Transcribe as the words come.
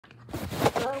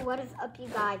what is up, you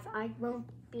guys? I won't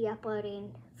be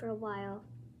uploading for a while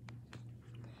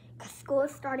because school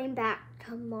is starting back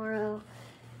tomorrow.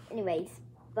 Anyways,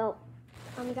 well,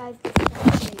 guys, just to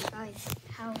show you guys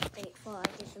how grateful I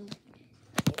did some.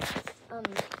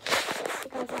 You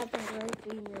guys have been really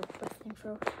doing your birth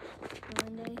control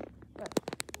one day, but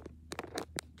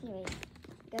anyways,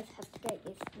 you guys have to get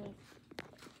used to me.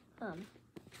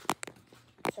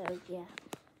 So yeah,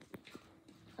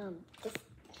 just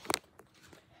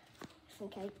some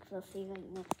cake. We'll see you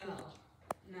next week.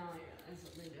 No, yeah, that's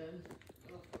what they did.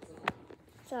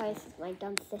 Sorry, this is my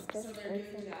dumb sister's So they're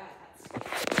doing that.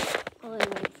 Well,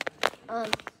 anyways,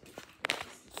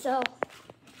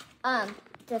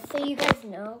 just so you guys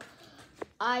know,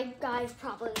 I guys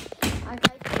will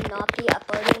not be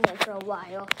uploading it for a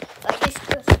while. I just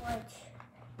want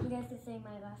you guys to say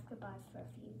my last goodbyes for a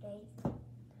few days.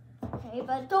 Okay,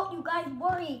 but don't you guys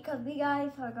worry, because we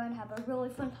guys are going to have a really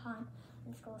fun time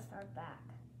when school starts back.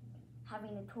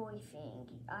 Having a toy thing.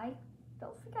 I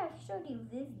don't think I showed you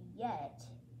this yet.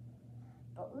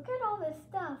 But look at all this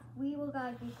stuff we will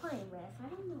guys be playing with. I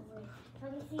don't know where.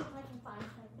 Let me see if I can find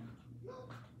something.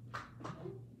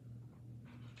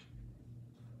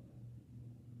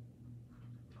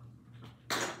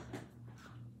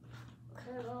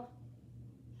 Okay, well,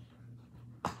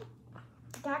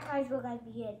 that guys will guys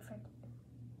be it for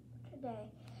today.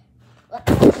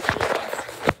 Let's see this.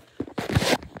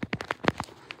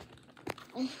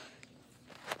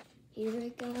 Here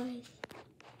it goes.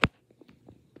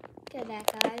 Look at that,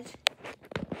 guys.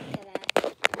 Look at that.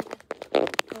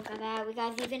 Look at that. We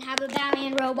guys even have a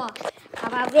Batman robot. How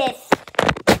about this?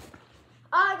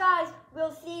 Alright, guys.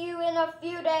 We'll see you in a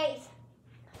few days.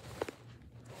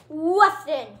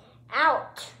 Weston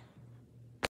out.